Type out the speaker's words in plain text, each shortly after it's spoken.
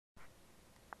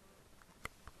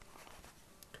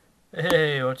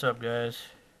Hey, what's up, guys?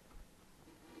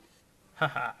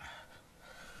 Haha.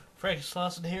 Frankie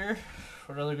Slauson here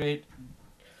for another great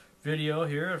video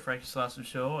here at Frankie Slauson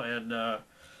Show. And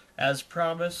as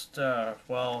promised,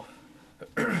 what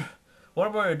I'm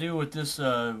going to do with this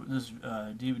DVD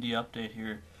update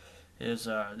here is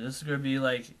this is going to be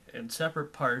like in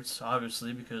separate parts,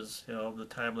 obviously, because of the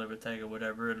time limit thing or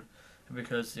whatever, and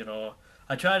because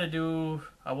I want to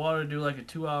do like a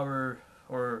 2 hour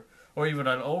or even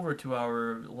an over 2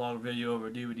 hour long video of a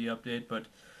DVD update, but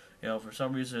for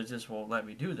some reason it just won't let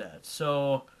me do that.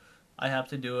 So I have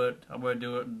to do it. I'm going to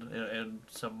do it in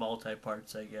some multi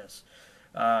parts, I guess.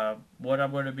 What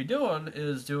I'm going to be doing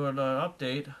is doing an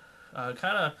update.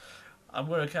 Kind of, I'm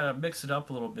going to kind of mix it up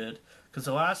a little bit because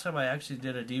the last time I actually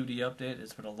did a DVD update,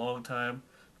 it's been a long time.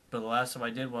 But the last time I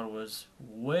did one was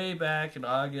way back in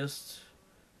August,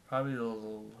 probably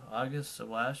August of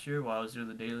last year, while I was doing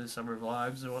the daily summer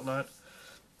vlogs and whatnot.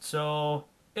 So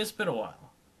it's been a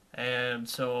while, and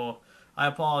so I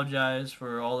apologize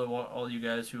for all you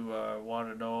guys who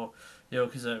want to know,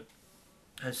 because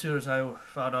as soon as I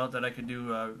found out that I could do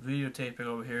videotaping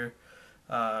over here,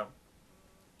 uh,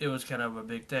 it was kind of a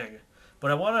big thing.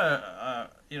 But I want to,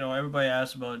 everybody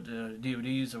asks about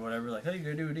DVDs or whatever, like, hey, you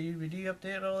gonna do a DVD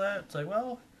update and all that? It's like,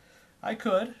 well, I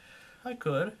could,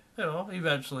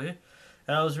 eventually.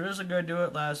 And I was originally going to do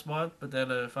it last month, but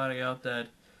then finding out that,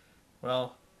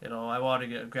 well, I want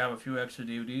to grab a few extra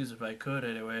DVDs if I could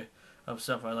anyway, of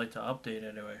stuff I'd like to update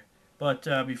anyway. But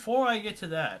before I get to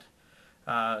that,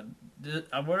 uh,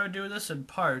 I'm going to do this in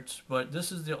parts, but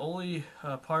this is the only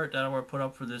part that I'm going to put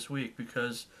up for this week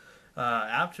because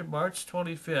after March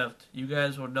 25th, you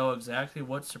guys will know exactly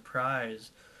what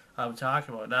surprise I'm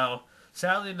talking about. Now,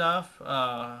 sadly enough,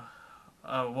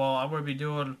 I'm going to be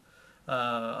doing,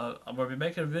 I'm going to be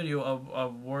making a video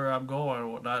of where I'm going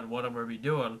and whatnot, and what I'm going to be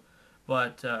doing,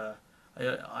 but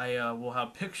I will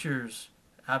have pictures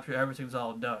after everything's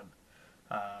all done.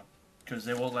 Because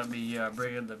they won't let me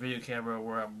bring in the video camera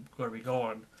where I'm going to be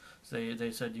going. So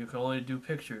they said you can only do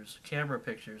pictures, camera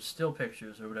pictures, still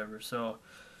pictures, or whatever. So,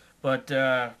 but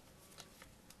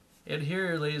in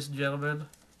here, ladies and gentlemen,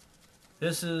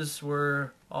 this is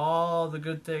where all the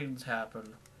good things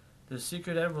happen. The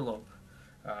secret envelope.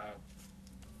 Uh,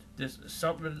 this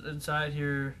something inside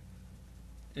here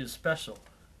is special.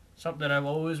 Something that I've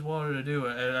always wanted to do,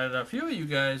 and a few of you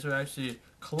guys are actually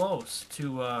close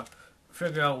to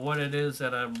figure out what it is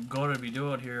that I'm going to be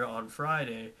doing here on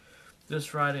Friday, this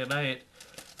Friday night,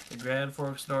 in Grand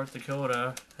Forks, North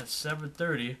Dakota, at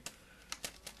 7:30.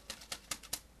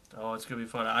 Oh, it's gonna be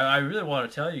fun. I really want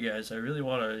to tell you guys. I really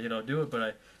want to do it,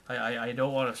 but I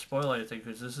don't want to spoil anything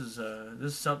because this is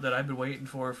something that I've been waiting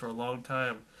for a long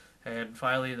time, and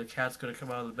finally the cat's gonna come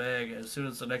out of the bag as soon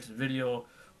as the next video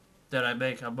that I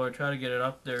make. I'm going to try to get it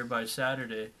up there by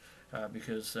Saturday,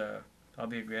 because I'll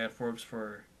be in Grand Forks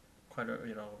for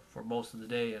for most of the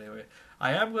day anyway.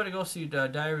 I am going to go see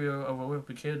Diary of a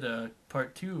Wimpy Kid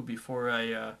Part 2 before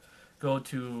I go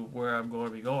to where I'm going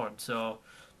to be going. So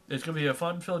it's going to be a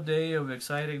fun-filled day of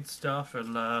exciting stuff,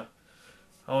 and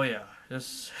oh yeah,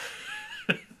 this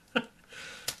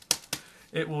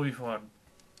it will be fun.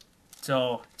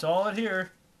 So it's all in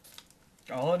here.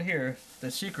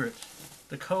 The secret,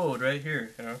 the code right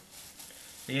here.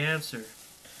 The answer.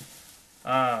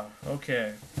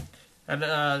 Okay. And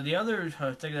the other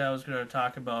thing that I was going to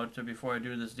talk about before I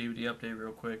do this DVD update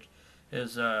real quick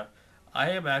is I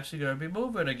am actually going to be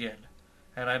moving again.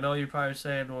 And I know you're probably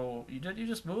saying, well, you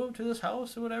just move to this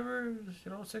house or whatever,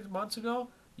 6 months ago?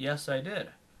 Yes, I did.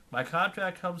 My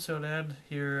contract comes to an end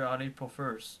here on April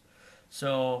 1st.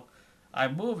 So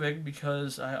I'm moving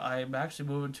because I'm actually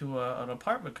moving to an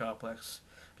apartment complex.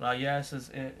 Now, yes,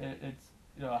 it's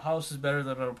a house is better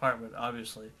than an apartment,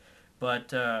 obviously. But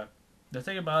the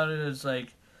thing about it is,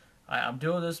 like, I'm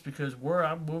doing this because where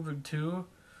I'm moving to,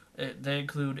 they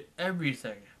include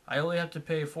everything. I only have to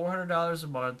pay $400 a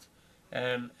month,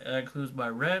 and it includes my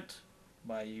rent,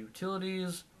 my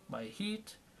utilities, my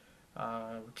heat,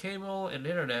 cable, and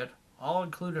internet, all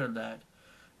included in that.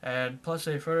 And plus,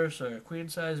 they furnish a queen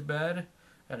size bed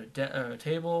and a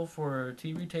table for a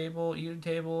TV table, eating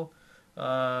table,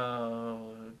 uh,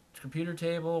 computer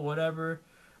table, whatever.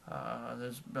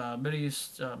 There's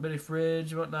mini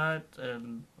fridge, whatnot,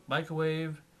 and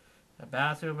microwave, a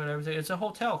bathroom, and everything. It's a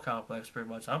hotel complex, pretty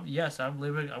much. I'm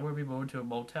living. I'm going to be moving to a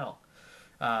motel.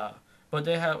 Uh, but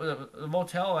the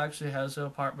motel actually has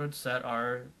apartments that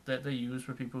they use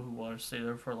for people who want to stay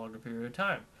there for a longer period of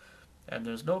time. And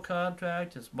there's no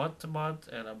contract. It's month to month,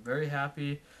 and I'm very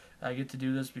happy I get to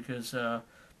do this because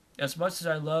as much as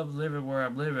I love living where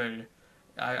I'm living,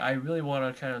 I really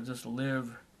want to kind of just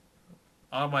live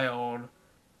on my own,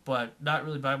 but not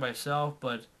really by myself.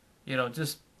 But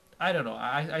just I don't know.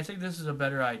 I think this is a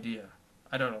better idea.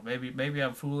 I don't know. Maybe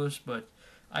I'm foolish, but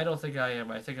I don't think I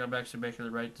am. I think I'm actually making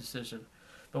the right decision.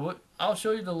 But I'll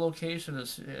show you the location.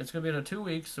 It's going to be in 2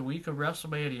 weeks, the week of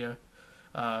WrestleMania.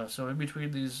 So in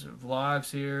between these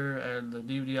vlogs here and the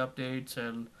DVD updates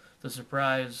and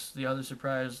the other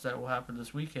surprise that will happen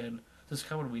this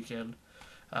coming weekend.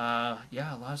 Yeah,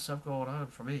 a lot of stuff going on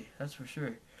for me, that's for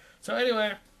sure. So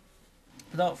anyway,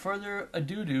 without further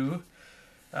ado,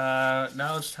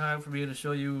 now it's time for me to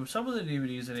show you some of the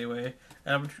DVDs anyway,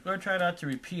 and I'm going to try not to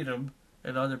repeat them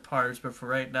in other parts, but for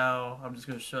right now, I'm just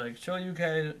going to show you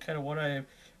kind of what I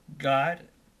got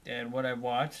and what I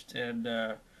watched, and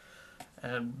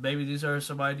maybe these are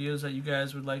some ideas that you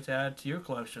guys would like to add to your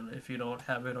collection if you don't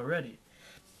have it already.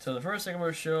 So the first thing I'm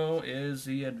going to show is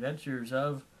The Adventures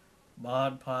of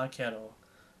Mon Pa Kettle.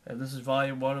 And this is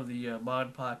volume 1 of the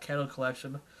Mon Pa Kettle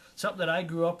collection. Something that I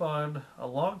grew up on a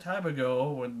long time ago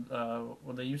when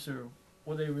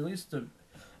they released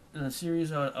the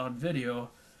series on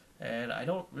video. And I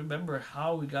don't remember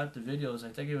how we got the videos. I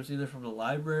think it was either from the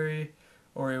library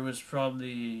or it was from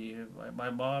my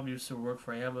mom used to work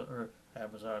for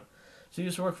Amazon. She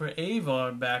used to work for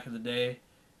Avon back in the day,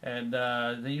 and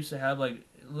they used to have like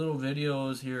little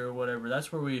videos here or whatever.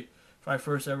 That's where I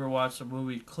first ever watched the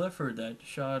movie Clifford that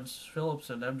Sean Phillips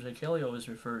and MJ Kelly always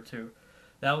refer to.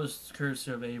 That was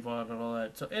courtesy of Avon and all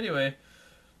that. So anyway,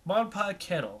 Mon Pa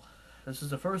Kettle. This is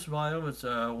the first volume. It's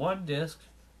 1 disc,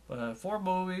 4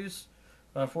 movies,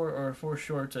 4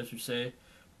 shorts, I should say.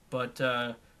 But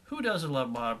who doesn't love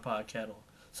Mon Pa Kettle?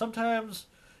 Sometimes,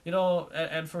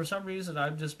 and for some reason,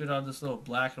 I've just been on this little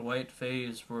black and white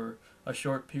phase for a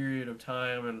short period of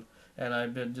time, and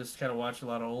I've been just kind of watching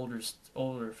a lot of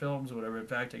older films or whatever. In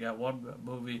fact, I got one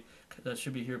movie that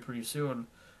should be here pretty soon.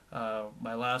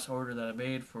 My last order that I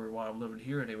made for while I'm living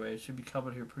here anyway, it should be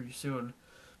coming here pretty soon,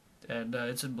 and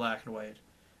it's in black and white.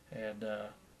 And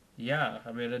yeah,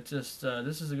 I mean, it just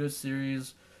this is a good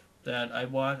series that I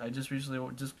watched. I just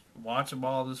recently just watched them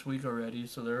all this week already,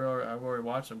 so I've already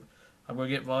watched them. I'm gonna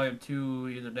get volume 2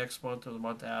 either next month or the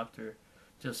month after,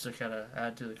 just to kind of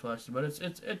add to the collection. But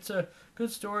it's a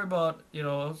good story about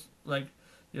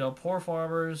poor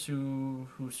farmers who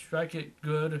strike it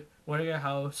good, winning a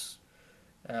house,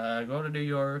 going to New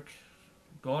York,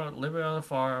 living on a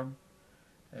farm,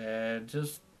 and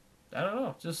just I don't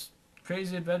know, just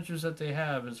crazy adventures that they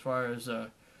have as far as the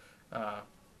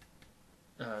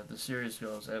series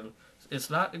goes. And it's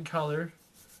not in color,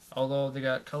 although they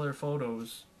got color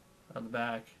photos on the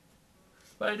back.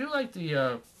 But I do like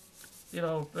it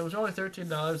was only $13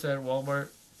 at Walmart.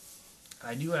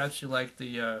 I do actually like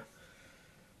the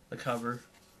cover,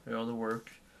 the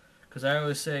work, because I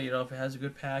always say, if it has a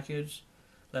good package,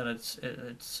 then it's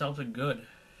something good,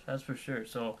 that's for sure.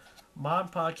 So, Mon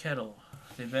Pa Kettle,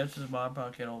 The Adventures of Mon Pa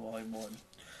Kettle, Volume 1.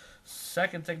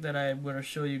 Second thing that I'm going to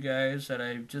show you guys that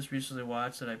I just recently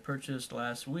watched that I purchased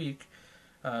last week.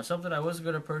 Something I wasn't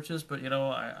going to purchase, but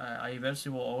I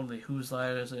eventually will own the Whose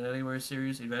Line Is It Anywhere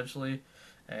series eventually,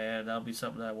 and that'll be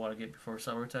something that I want to get before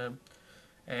summertime.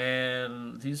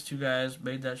 And these two guys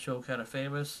made that show kind of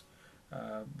famous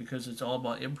because it's all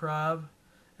about improv,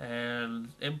 and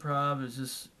improv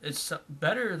is it's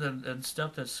better than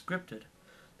stuff that's scripted.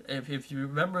 If you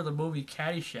remember the movie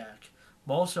Caddyshack,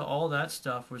 most of all that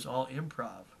stuff was all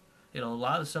improv. A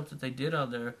lot of the stuff that they did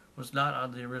on there was not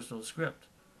on the original script.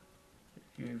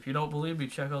 If you don't believe me,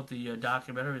 check out the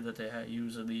documentary that they had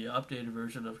used in the updated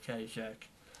version of Caddyshack.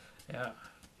 Yeah.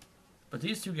 But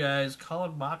these two guys,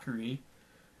 Colin Mockery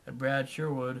and Brad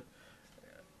Sherwood,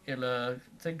 in a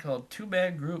thing called Two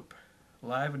Man Group,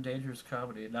 Live and Dangerous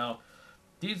Comedy. Now,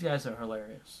 these guys are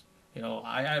hilarious.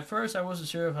 At first I wasn't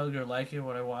sure if I was going to like it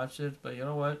when I watched it, but you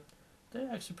know what?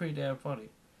 They're actually pretty damn funny.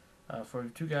 For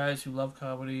two guys who love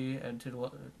comedy and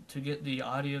to get the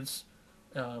audience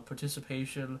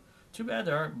participation. Too bad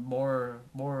there aren't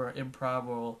more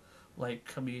improbable like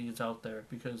comedians out there,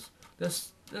 because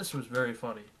this was very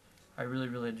funny. I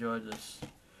really enjoyed this.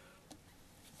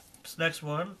 This next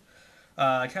one,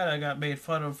 I kind of got made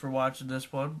fun of for watching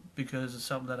this one because it's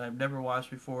something that I've never watched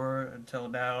before until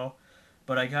now,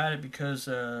 but I got it because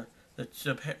the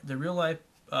real life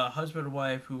husband and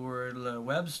wife who were in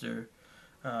Webster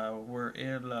were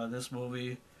in this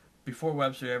movie before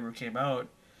Webster ever came out.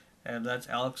 And that's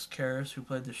Alex Karras, who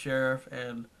played the sheriff,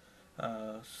 and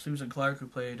Susan Clark, who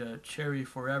played Cherry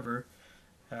Forever,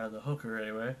 the hooker,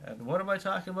 anyway. And what am I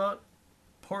talking about?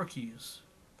 Porky's.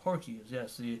 Porky's,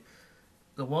 yes,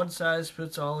 the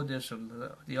one-size-fits-all edition,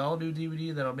 the all-new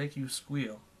DVD that'll make you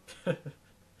squeal.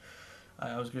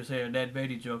 I was going to say a Ned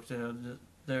Beatty joke that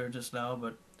there just now,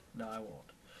 but no, I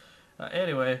won't.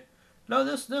 Anyway, no,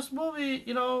 this movie,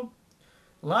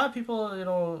 a lot of people,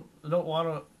 don't want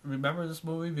to remember this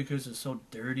movie because it's so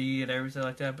dirty and everything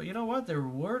like that. But you know what? There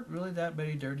weren't really that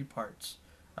many dirty parts.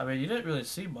 I mean, you didn't really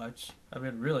see much. I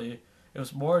mean, really, it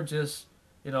was more just,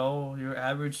 your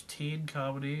average teen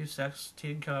comedy, sex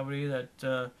teen comedy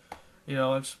that,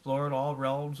 explored all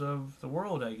realms of the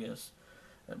world, I guess.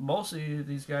 Mostly,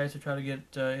 these guys are trying to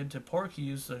get into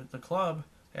Porky's, the club,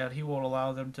 and he won't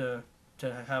allow them to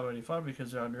have any fun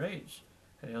because they're underage.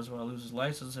 And he doesn't want to lose his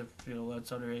license if,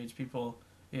 lets underage people,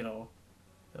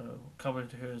 come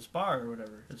into his bar or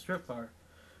whatever, his strip bar.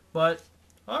 But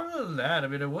other than that, I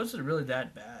mean, it wasn't really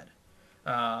that bad.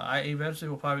 I eventually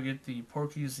will probably get the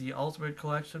Porky's The Ultimate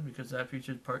Collection because that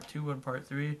features part 2 and part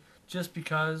 3, just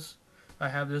because I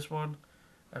have this one.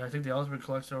 And I think the Ultimate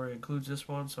Collection already includes this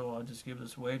one, so I'll just give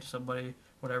this away to somebody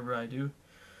whenever I do.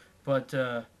 But,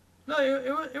 no,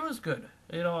 it was good.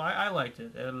 I liked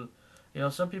it. And,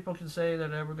 some people can say they're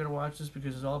never going to watch this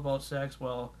because it's all about sex.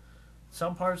 Well,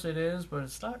 some parts it is, but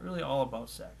it's not really all about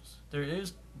sex. There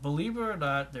is, believe it or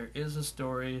not, there is a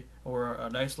story or a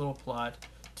nice little plot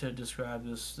to describe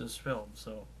this film.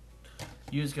 So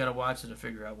you just got to watch it to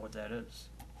figure out what that is.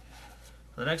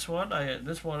 The next one,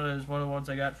 this one is one of the ones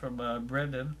I got from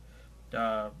Brendan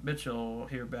Mitchell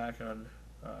here back on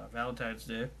Valentine's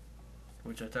Day,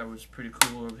 which I thought was pretty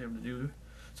cool of him to do.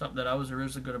 Something that I was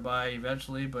originally going to buy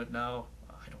eventually, but now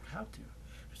I don't have to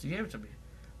because he gave it to me.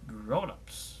 Grown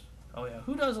Ups. Oh yeah,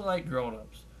 who doesn't like Grown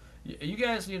Ups? You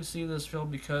guys need to see this film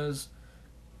because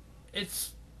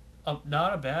it's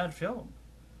not a bad film.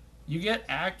 You get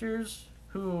actors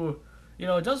who,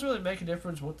 it doesn't really make a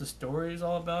difference what the story is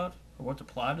all about or what the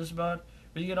plot is about,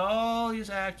 but you get all these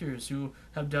actors who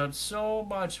have done so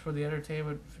much for the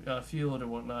entertainment field and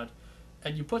whatnot,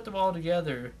 and you put them all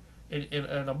together in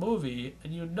a movie,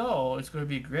 and it's going to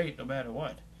be great no matter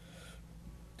what.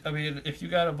 I mean, if you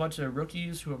got a bunch of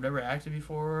rookies who have never acted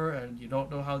before and you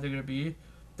don't know how they're going to be,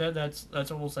 then that's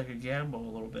almost like a gamble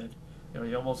a little bit.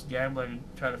 You're almost gambling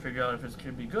trying to figure out if it's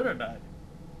going to be good or not.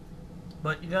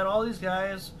 But you got all these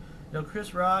guys,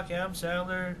 Chris Rock, Adam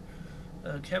Sandler,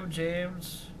 Kevin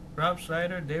James, Rob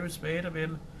Schneider, David Spade. I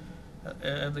mean,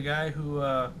 and the guy who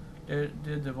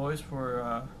did the voice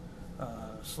for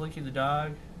Slinky the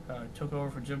Dog, took over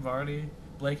for Jim Varney,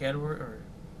 Blake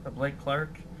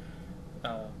Clark.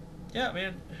 Yeah, I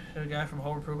mean, a guy from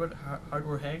Home Improvement,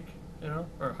 Hardware Hank,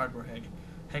 or Hardware Hank,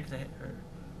 or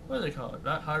what do they call it?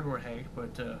 Not Hardware Hank,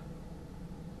 but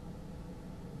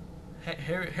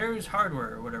Harry's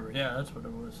Hardware or whatever. Yeah, that's what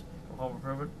it was from Home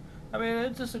Improvement. I mean,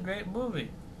 it's just a great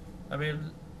movie. I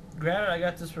mean, granted, I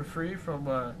got this for free from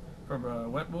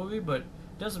Wet Movie, but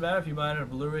it doesn't matter if you buy it on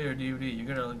Blu-ray or DVD.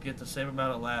 You're gonna get the same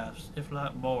amount of laughs, if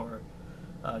not more.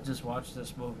 Just watch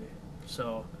this movie.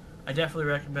 So, I definitely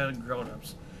recommend Grown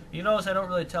Ups. You notice I don't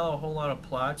really tell a whole lot of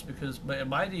plots because in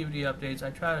my DVD updates,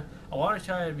 I want to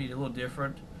try to be a little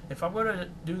different. If I'm gonna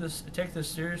take this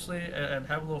seriously and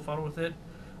have a little fun with it,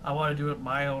 I want to do it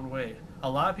my own way. A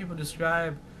lot of people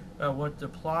describe what the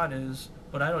plot is,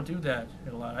 but I don't do that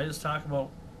a lot. I just talk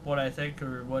about what I think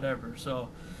or whatever. So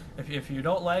if you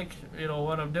don't like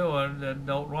what I'm doing, then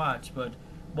don't watch. But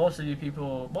most of you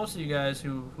guys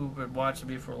who've been watching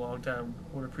me for a long time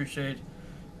would appreciate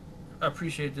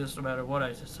this no matter what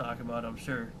I just talk about, I'm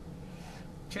sure.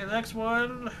 Okay, the next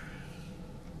one,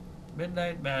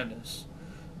 Midnight Madness,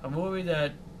 a movie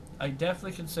that I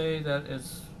definitely can say that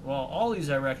is, well, all these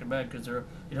I recommend because they're,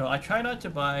 I try not to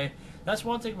buy. That's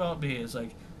one thing about me is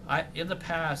like in the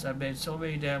past I've made so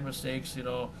many damn mistakes,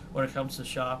 when it comes to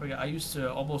shopping. I used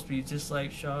to almost be just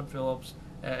like Sean Phillips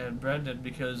and Brendan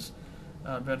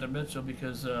Mitchell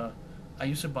because I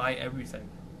used to buy everything.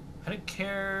 I didn't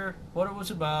care what it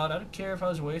was about. I didn't care if I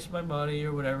was wasting my money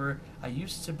or whatever. I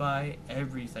used to buy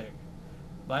everything.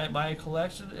 My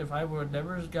collection, if I would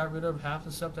never got rid of half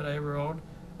the stuff that I ever owned,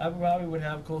 I probably would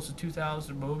have close to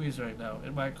 2,000 movies right now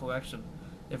in my collection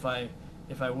if I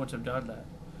wouldn't have done that.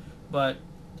 But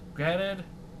granted,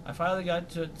 I finally got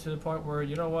to the point where,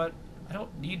 you know what, I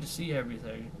don't need to see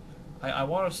everything. I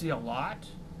want to see a lot.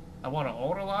 I want to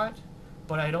own a lot,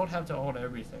 but I don't have to own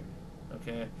everything.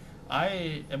 Okay?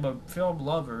 I am a film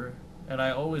lover, and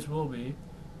I always will be,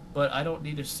 but I don't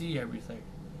need to see everything.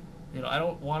 I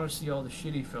don't want to see all the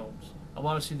shitty films. I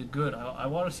want to see the good. I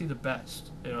want to see the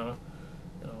best.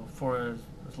 For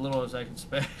as little as I can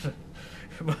spend.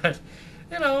 But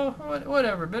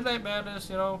whatever. Midnight Madness.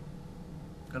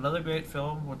 Another great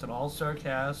film with an all-star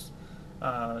cast,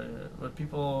 with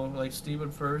people like Stephen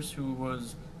Furst, who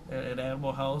was in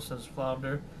Animal House as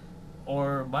Flounder,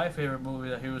 or my favorite movie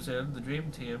that he was in, The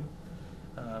Dream Team.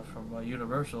 from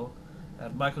Universal.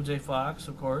 And Michael J. Fox,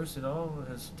 of course,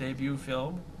 his debut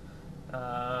film.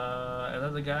 And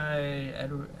then the guy,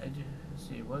 let's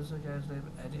see, what's the guy's name?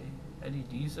 Eddie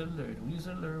Deason or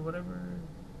Weason or whatever?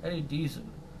 Eddie Deason.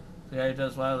 The guy who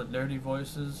does a lot of the nerdy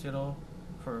voices,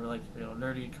 for like,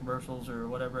 nerdy commercials or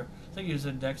whatever. I think he was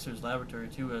in Dexter's Laboratory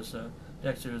too as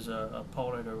Dexter's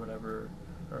opponent or whatever,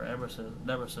 or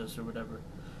Nemesis or whatever.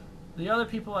 The other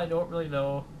people I don't really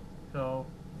know,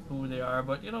 who they are,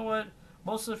 but you know what?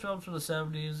 Most of the films from the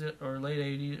 70s or late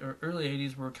 80s or early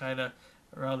 80s were kind of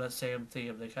around that same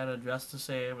theme. They kind of dressed the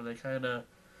same, and they kind of.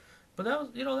 But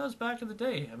that was back in the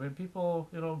day. I mean, people,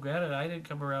 granted, I didn't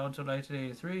come around until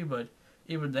 1983, but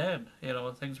even then,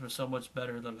 things were so much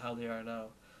better than how they are now.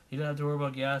 You don't have to worry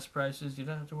about gas prices. You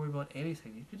don't have to worry about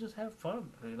anything. You can just have fun.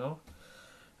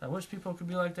 I wish people could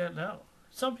be like that now.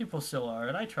 Some people still are,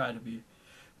 and I try to be.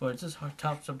 But it's just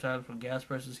tough sometimes when gas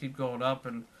prices keep going up,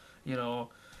 and,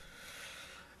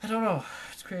 I don't know.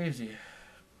 It's crazy.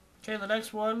 Okay, the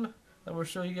next one that we'll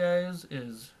show you guys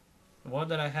is the one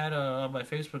that I had on my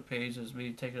Facebook page. Is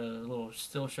me taking a little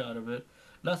still shot of it.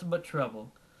 Nothing But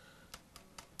Trouble.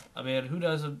 I mean, who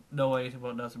doesn't know anything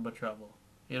about Nothing But Trouble?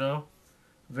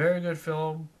 Very good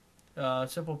film.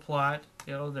 Simple plot.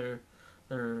 They're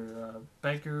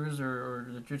bankers or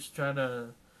they're just trying to,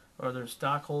 or they're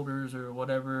stockholders or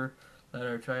whatever that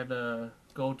are trying to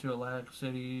go to Atlantic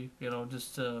City.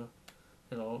 Just to,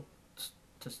 you know,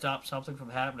 to stop something from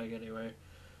happening anyway.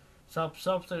 Stop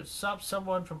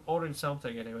someone from owning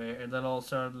something anyway, and then all of a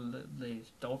sudden they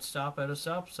don't stop at a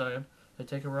stop sign. They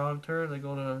take a wrong turn. They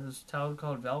go to this town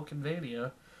called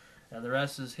Valkenvania, and the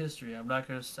rest is history. I'm not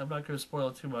gonna spoil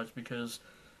it too much because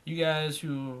you guys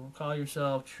who call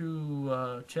yourself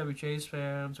true Chevy Chase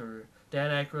fans or Dan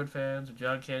Aykroyd fans or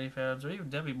John Candy fans or even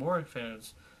Demi Moore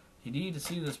fans, you need to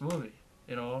see this movie.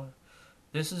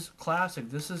 This is classic.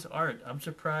 This is art. I'm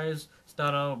surprised it's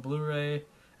not on Blu-ray,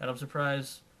 and I'm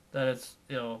surprised that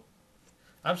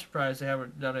I'm surprised they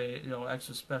haven't done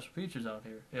extra special features out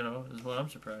here. Is what I'm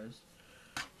surprised.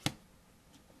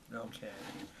 Okay.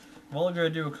 I'm only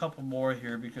going to do a couple more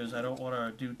here because I don't want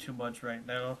to do too much right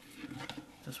now.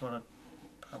 Just want to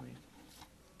probably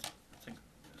think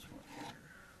this one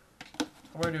here.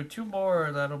 I'm going to do two more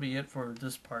and that'll be it for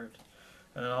this part.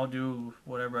 And I'll do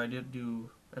whatever I did do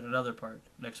in another part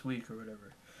next week or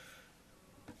whatever.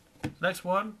 Next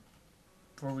one,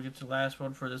 before we get to the last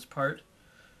one for this part,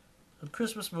 a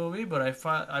Christmas movie, but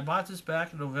I bought this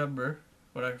back in November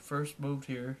when I first moved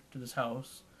here to this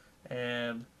house,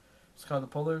 and it's called The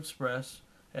Polar Express,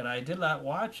 and I did not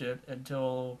watch it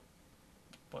until,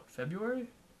 February?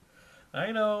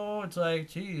 I know, it's like,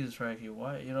 geez, Frankie,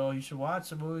 why, you should watch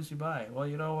the movies you buy. Well,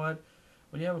 you know what?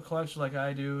 When you have a collection like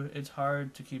I do, it's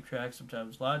hard to keep track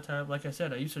sometimes. A lot of times, like I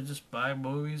said, I used to just buy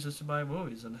movies just to buy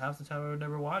movies, and half the time I would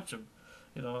never watch them.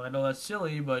 I know that's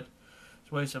silly, but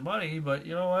it's a waste of money, but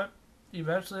you know what?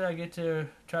 Eventually I get to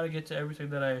try to get to everything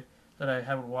that I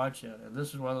haven't watched yet, and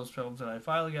this is one of those films that I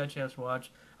finally got a chance to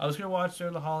watch. I was going to watch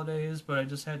during the holidays, but I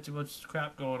just had too much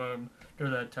crap going on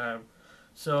during that time.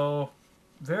 So,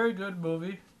 very good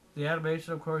movie. The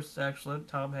animation, of course, is excellent.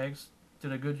 Tom Hanks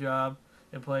did a good job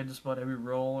in playing just about every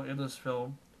role in this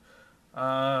film.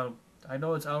 I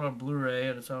know it's out on Blu-ray,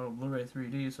 and it's out on Blu-ray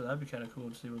 3D, so that'd be kind of cool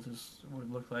to see what this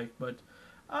would look like. But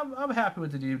I'm happy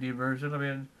with the DVD version. I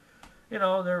mean,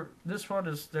 there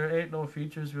ain't no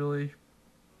features really,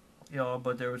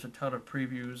 but there was a ton of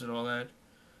previews and all that.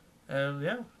 And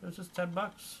yeah, it was just $10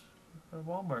 at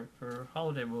Walmart for a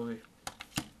holiday movie.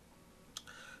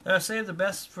 And I saved the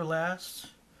best for last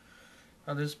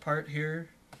on this part here.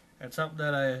 And something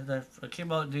that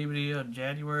came out in DVD in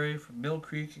January from Mill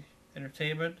Creek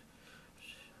Entertainment.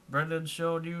 Brendan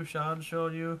showed you, Sean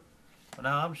showed you, but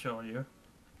now I'm showing you.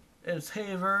 It's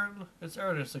Hey Vern, it's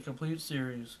Ernest, a complete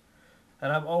series.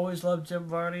 And I've always loved Jim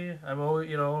Varney. I've always,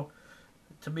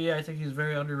 to me, I think he's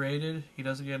very underrated. He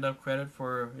doesn't get enough credit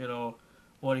for,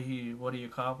 what he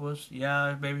accomplished.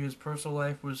 Yeah, maybe his personal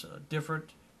life was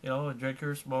different, a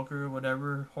drinker, smoker,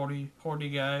 whatever, horny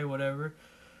guy, whatever.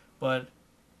 But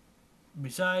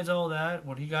besides all that,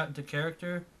 when he got into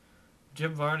character,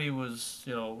 Jim Varney was,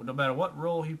 no matter what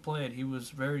role he played, he was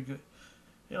very good.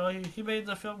 He made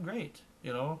the film great,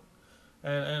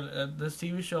 And this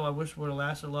TV show, I wish would have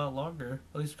lasted a lot longer,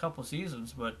 at least a couple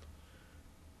seasons, but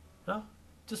no,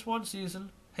 just one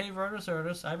season. Hey, Vernus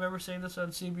Ernest. I remember seeing this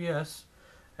on CBS,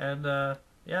 and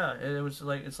yeah, it was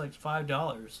it's like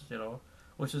 $5,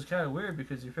 which is kind of weird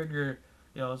because you figure,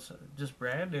 it's just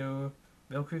brand new,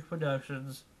 Mill Creek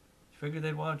Productions. You figure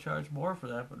they'd want to charge more for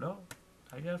that, but no,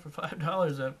 I got it for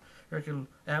 $5 at freaking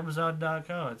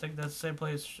Amazon.com. I think that's the same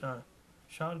place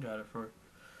Sean got it for.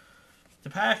 The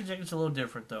packaging is a little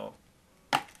different though.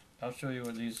 I'll show you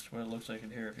what it looks like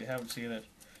in here if you haven't seen it.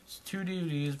 It's 2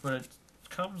 DVDs, but it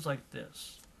comes like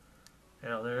this. You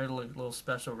know, they're in a little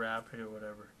special wrapping or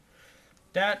whatever.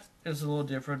 That is a little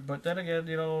different, but then again,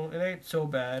 you know, it ain't so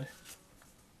bad.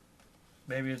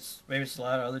 Maybe it's a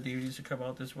lot of other DVDs that come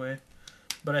out this way,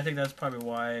 but I think that's probably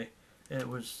why it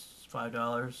was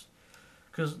 $5.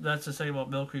 Because that's the thing about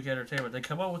Mill Creek Entertainment. They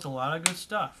come out with a lot of good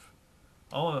stuff.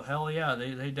 Oh, hell yeah,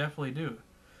 they definitely do.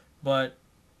 But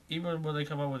even when they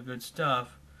come out with good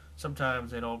stuff,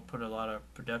 sometimes they don't put a lot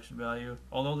of production value.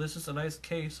 Although this is a nice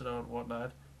case and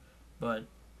whatnot. But,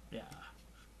 yeah.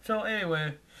 So,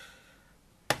 anyway,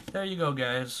 there you go,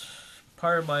 guys.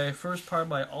 First part of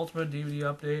my Ultimate DVD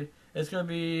update. It's going to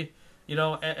be, you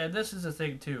know, and this is the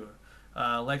thing, too.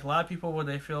 Like a lot of people, when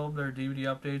they film their DVD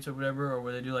updates or whatever, or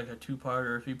when they do like a 2-part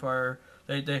or a 3-part,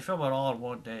 they film it all in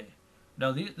one day.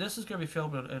 Now, this is going to be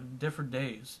filmed in different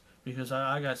days because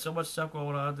I got so much stuff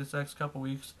going on this next couple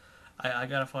weeks. I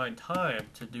got to find time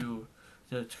to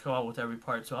come out with every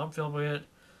part. So I'm filming it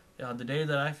on the day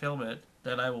that I film it,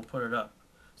 then I will put it up.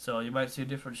 So you might see a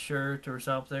different shirt or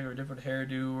something, or a different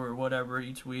hairdo or whatever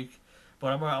each week.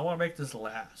 But I want to make this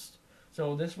last.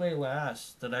 So this may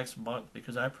last the next month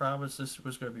because I promised this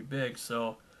was going to be big.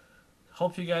 So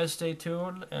hope you guys stay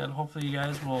tuned and hopefully you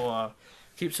guys will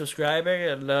keep subscribing.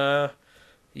 And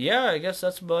yeah, I guess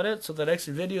that's about it. So the next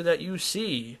video that you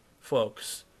see,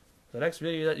 folks, the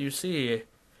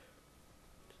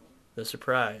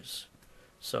surprise.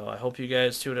 So I hope you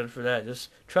guys tune in for that. Just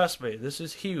trust me, this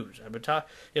is huge. I've been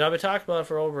talking about it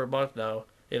for over a month now.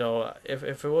 You know, if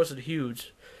it wasn't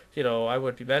huge, you know, I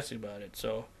wouldn't be messing about it.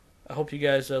 So I hope you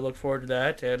guys look forward to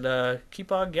that, and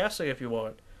keep on guessing if you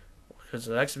want, because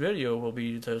the next video will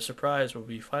be the surprise will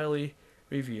be finally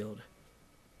revealed.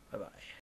 Bye bye.